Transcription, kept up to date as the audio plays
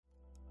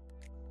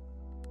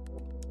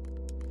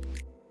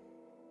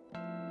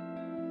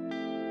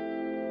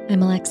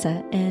I'm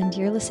Alexa, and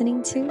you're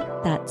listening to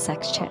That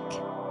Sex Chick,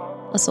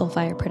 a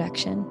Soulfire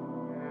production.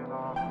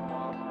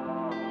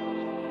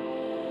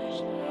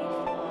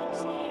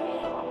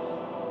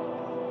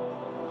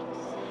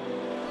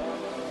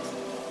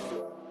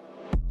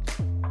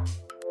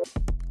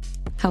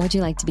 How would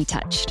you like to be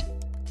touched?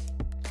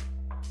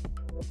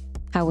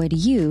 How would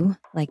you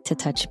like to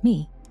touch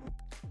me?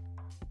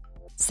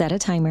 Set a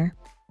timer,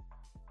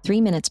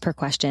 3 minutes per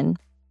question.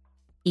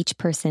 Each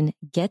person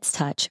gets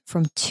touch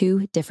from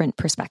 2 different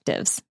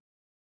perspectives.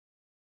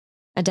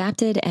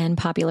 Adapted and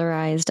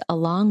popularized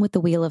along with The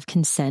Wheel of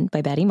Consent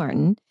by Betty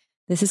Martin,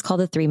 this is called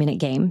the 3-minute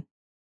game.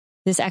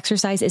 This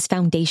exercise is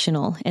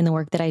foundational in the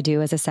work that I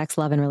do as a sex,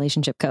 love, and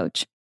relationship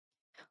coach.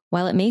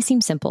 While it may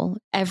seem simple,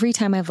 every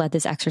time I've led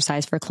this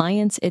exercise for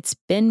clients, it's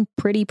been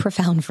pretty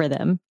profound for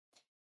them.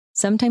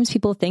 Sometimes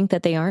people think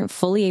that they aren't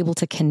fully able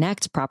to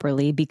connect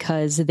properly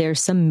because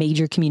there's some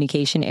major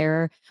communication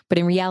error, but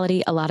in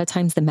reality, a lot of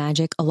times the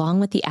magic, along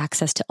with the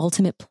access to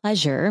ultimate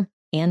pleasure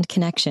and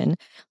connection,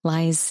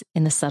 lies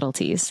in the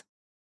subtleties.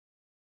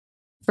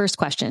 First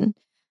question,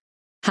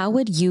 how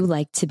would you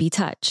like to be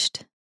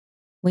touched?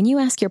 When you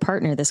ask your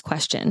partner this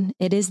question,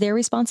 it is their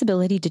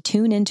responsibility to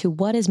tune into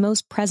what is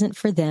most present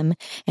for them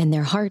in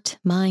their heart,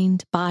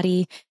 mind,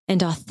 body,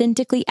 and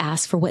authentically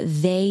ask for what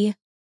they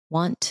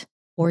want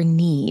or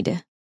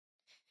need.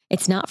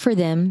 It's not for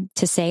them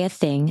to say a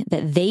thing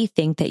that they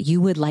think that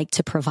you would like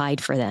to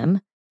provide for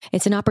them.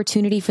 It's an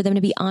opportunity for them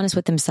to be honest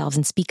with themselves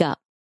and speak up.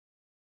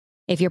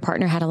 If your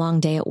partner had a long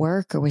day at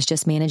work or was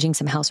just managing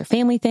some house or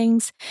family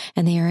things,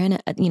 and they are in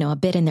a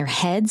bit in their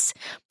heads,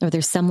 or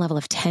there's some level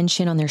of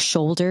tension on their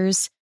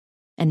shoulders,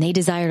 and they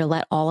desire to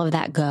let all of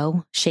that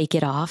go, shake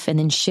it off, and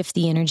then shift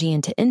the energy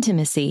into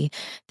intimacy,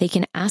 they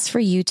can ask for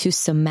you to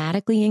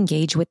somatically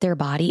engage with their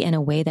body in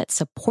a way that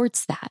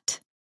supports that.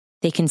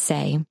 They can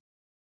say,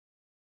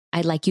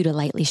 I'd like you to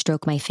lightly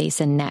stroke my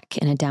face and neck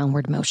in a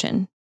downward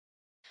motion.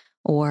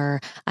 Or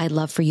I'd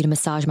love for you to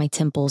massage my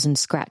temples and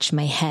scratch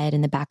my head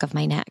and the back of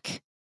my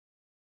neck.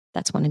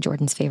 That's one of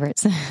Jordan's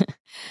favorites.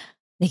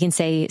 They can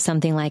say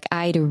something like,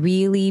 I'd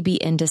really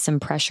be into some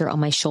pressure on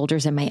my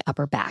shoulders and my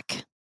upper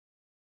back.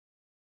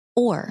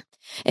 Or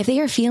if they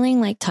are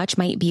feeling like touch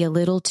might be a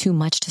little too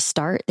much to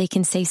start, they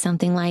can say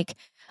something like,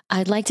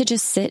 I'd like to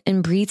just sit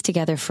and breathe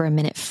together for a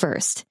minute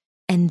first.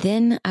 And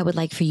then I would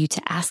like for you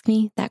to ask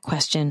me that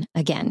question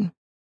again.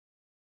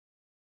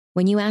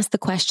 When you ask the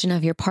question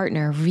of your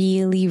partner,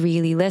 really,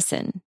 really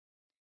listen.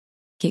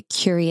 Get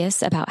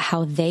curious about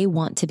how they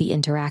want to be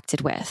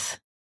interacted with.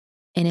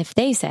 And if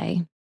they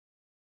say,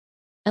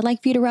 I'd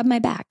like for you to rub my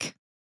back,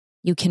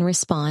 you can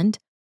respond,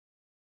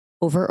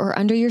 over or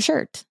under your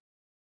shirt,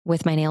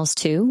 with my nails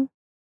too,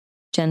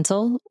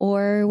 gentle,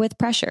 or with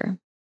pressure.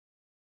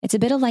 It's a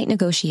bit of light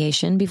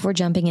negotiation before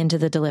jumping into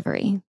the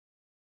delivery.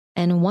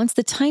 And once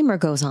the timer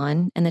goes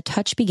on and the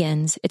touch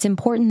begins, it's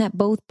important that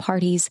both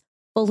parties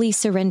fully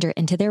surrender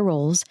into their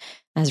roles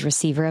as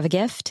receiver of a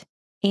gift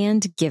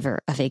and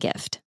giver of a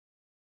gift.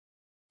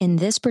 In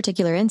this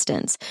particular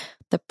instance,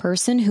 the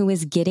person who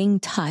is getting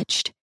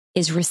touched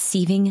is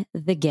receiving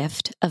the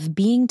gift of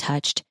being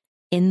touched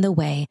in the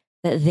way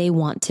that they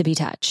want to be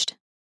touched.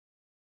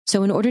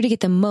 So in order to get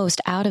the most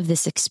out of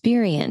this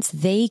experience,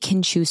 they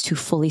can choose to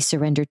fully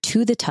surrender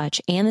to the touch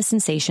and the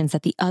sensations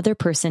that the other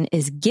person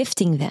is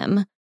gifting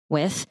them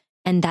with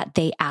and that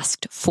they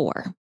asked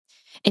for.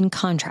 In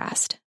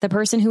contrast, the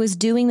person who is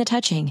doing the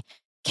touching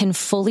can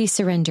fully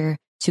surrender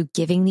to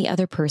giving the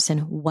other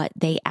person what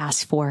they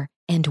asked for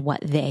and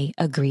what they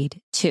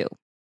agreed to.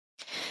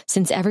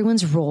 Since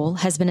everyone's role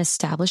has been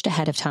established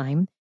ahead of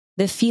time,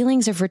 the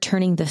feelings of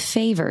returning the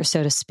favor,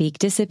 so to speak,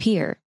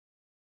 disappear,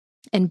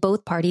 and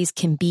both parties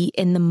can be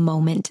in the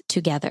moment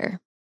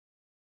together.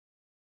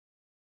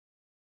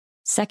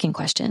 Second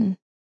question,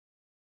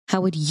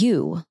 how would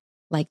you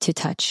like to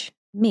touch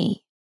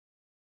me?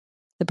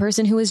 The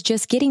person who is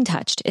just getting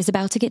touched is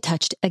about to get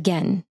touched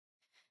again,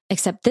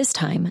 except this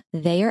time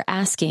they are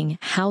asking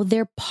how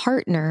their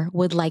partner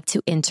would like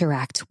to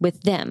interact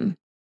with them.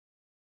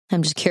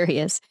 I'm just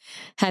curious,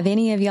 have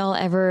any of y'all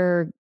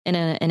ever in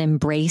an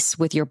embrace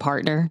with your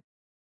partner,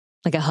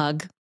 like a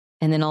hug,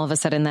 and then all of a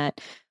sudden that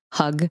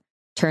hug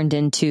turned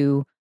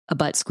into a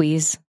butt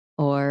squeeze,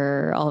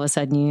 or all of a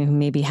sudden you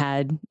maybe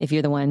had, if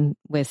you're the one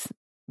with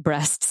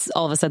breasts,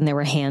 all of a sudden there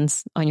were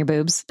hands on your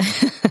boobs?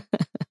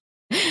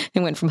 It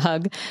went from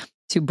hug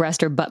to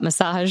breast or butt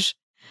massage.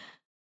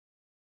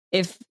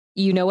 If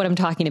you know what I'm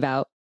talking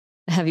about,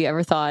 have you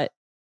ever thought,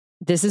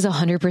 this is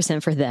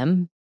 100% for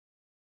them?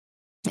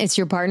 It's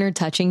your partner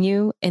touching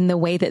you in the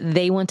way that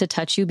they want to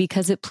touch you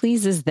because it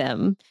pleases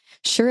them.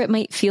 Sure, it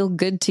might feel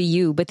good to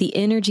you, but the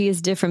energy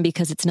is different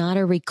because it's not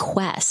a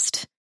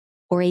request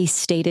or a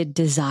stated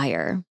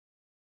desire.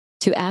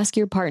 To ask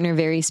your partner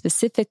very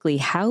specifically,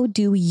 how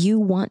do you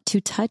want to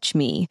touch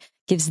me,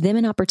 gives them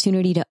an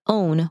opportunity to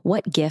own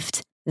what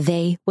gift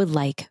they would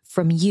like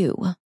from you.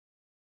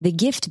 The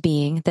gift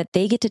being that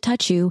they get to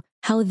touch you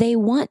how they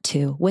want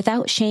to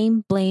without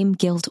shame, blame,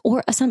 guilt,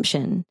 or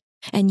assumption.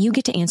 And you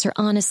get to answer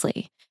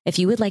honestly if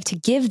you would like to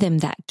give them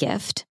that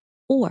gift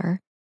or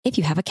if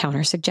you have a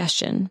counter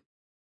suggestion.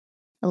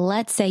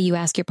 Let's say you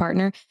ask your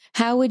partner,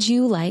 how would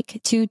you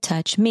like to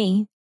touch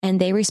me? And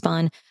they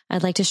respond,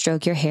 I'd like to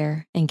stroke your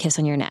hair and kiss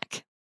on your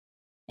neck.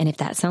 And if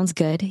that sounds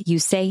good, you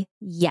say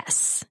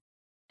yes,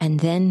 and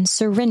then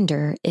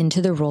surrender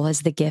into the role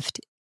as the gift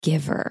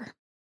giver.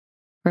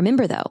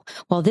 Remember though,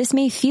 while this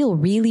may feel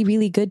really,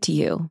 really good to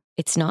you,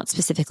 it's not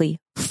specifically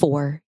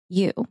for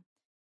you.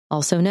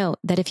 Also note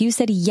that if you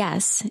said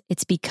yes,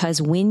 it's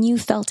because when you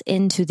felt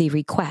into the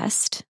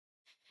request,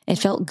 it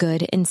felt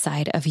good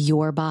inside of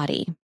your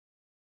body.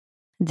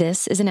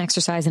 This is an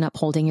exercise in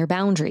upholding your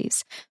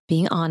boundaries,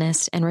 being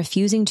honest, and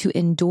refusing to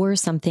endure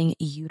something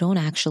you don't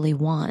actually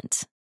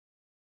want.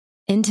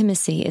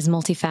 Intimacy is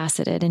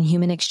multifaceted, and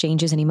human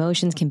exchanges and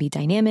emotions can be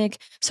dynamic.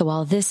 So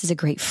while this is a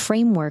great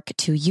framework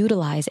to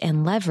utilize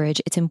and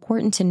leverage, it's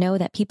important to know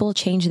that people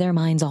change their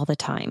minds all the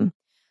time.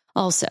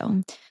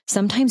 Also,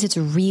 sometimes it's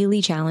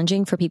really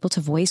challenging for people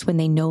to voice when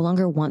they no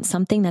longer want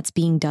something that's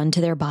being done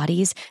to their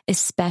bodies,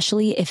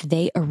 especially if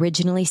they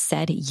originally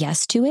said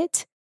yes to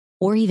it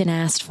or even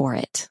asked for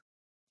it.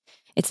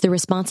 It's the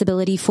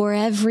responsibility for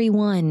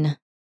everyone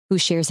who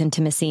shares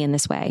intimacy in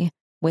this way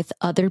with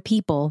other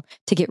people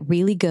to get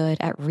really good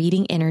at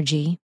reading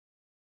energy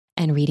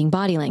and reading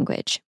body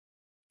language.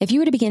 If you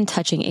were to begin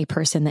touching a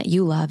person that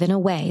you love in a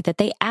way that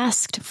they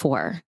asked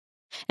for,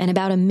 and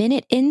about a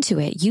minute into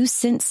it, you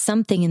sense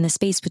something in the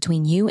space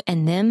between you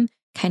and them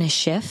kind of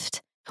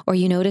shift, or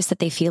you notice that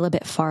they feel a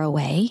bit far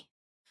away,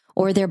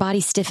 or their body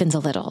stiffens a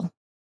little,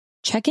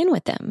 check in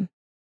with them.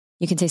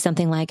 You can say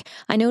something like,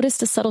 I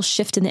noticed a subtle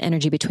shift in the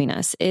energy between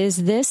us. Is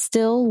this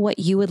still what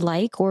you would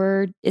like,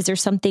 or is there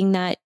something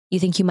that you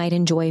think you might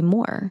enjoy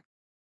more?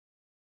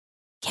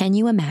 Can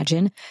you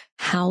imagine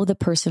how the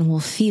person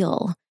will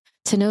feel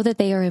to know that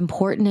they are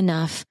important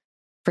enough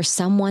for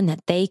someone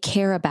that they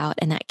care about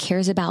and that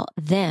cares about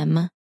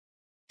them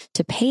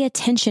to pay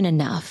attention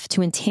enough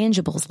to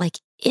intangibles like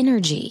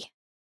energy?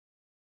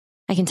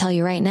 I can tell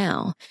you right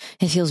now,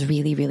 it feels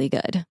really, really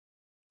good.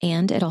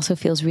 And it also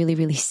feels really,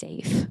 really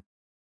safe.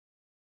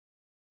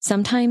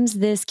 Sometimes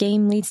this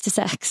game leads to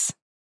sex,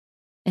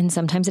 and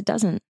sometimes it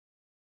doesn't.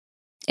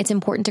 It's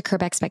important to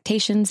curb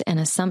expectations and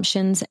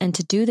assumptions and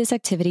to do this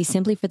activity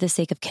simply for the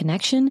sake of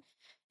connection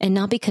and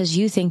not because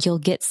you think you'll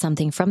get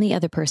something from the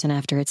other person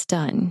after it's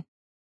done.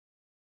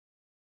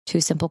 2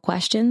 simple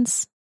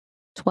questions,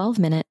 12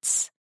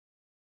 minutes,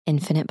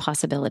 infinite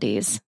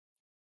possibilities.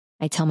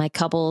 I tell my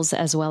couples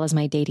as well as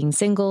my dating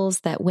singles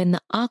that when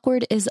the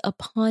awkward is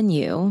upon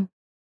you,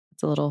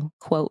 it's a little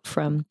quote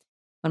from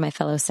one of my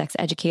fellow sex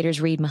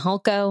educators, Reed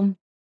Mihalko,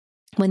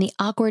 when the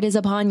awkward is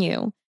upon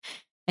you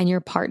and your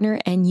partner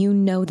and you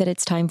know that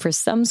it's time for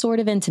some sort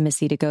of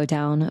intimacy to go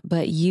down,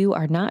 but you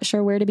are not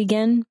sure where to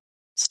begin,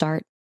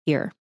 start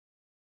here.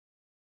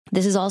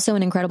 This is also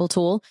an incredible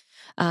tool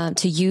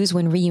to use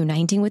when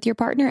reuniting with your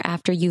partner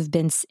after you've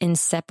been in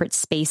separate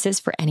spaces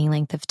for any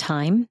length of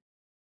time.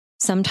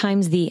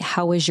 Sometimes the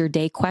how was your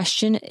day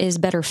question is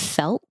better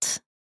felt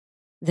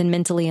than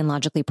mentally and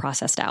logically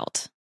processed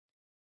out.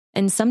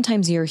 And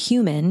sometimes your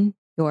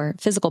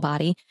physical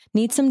body,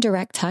 needs some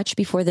direct touch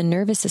before the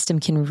nervous system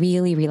can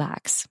really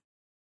relax.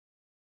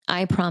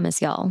 I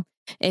promise y'all,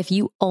 if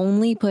you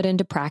only put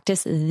into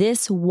practice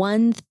this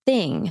one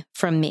thing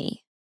from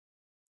me,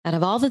 out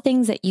of all the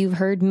things that you've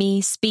heard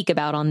me speak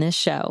about on this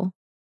show,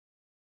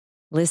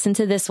 listen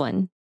to this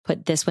one,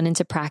 put this one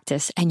into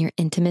practice, and your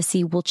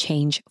intimacy will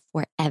change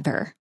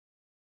forever.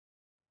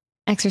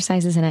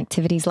 Exercises and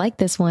activities like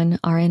this one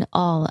are in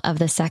all of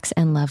the Sex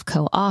and Love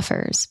Co.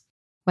 offers.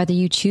 Whether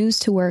you choose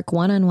to work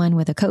one-on-one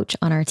with a coach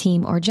on our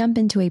team or jump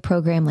into a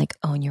program like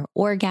Own Your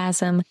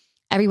Orgasm,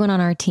 everyone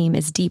on our team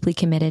is deeply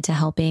committed to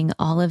helping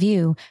all of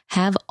you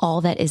have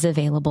all that is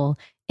available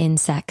in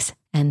sex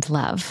and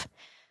love.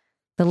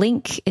 The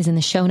link is in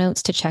the show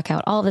notes to check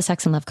out all the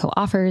Sex and Love Co.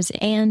 offers.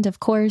 And of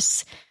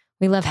course,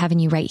 we love having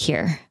you right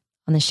here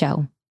on the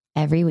show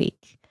every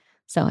week.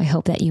 So I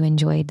hope that you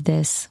enjoyed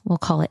this, we'll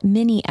call it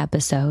mini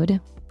episode.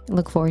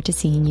 Look forward to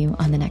seeing you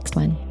on the next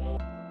one.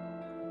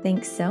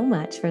 Thanks so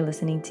much for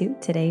listening to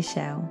today's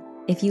show.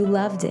 If you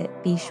loved it,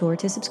 be sure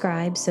to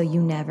subscribe so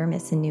you never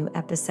miss a new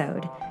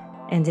episode.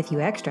 And if you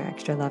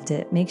extra loved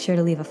it, make sure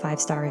to leave a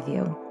 5-star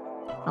review.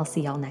 I'll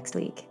see y'all next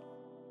week.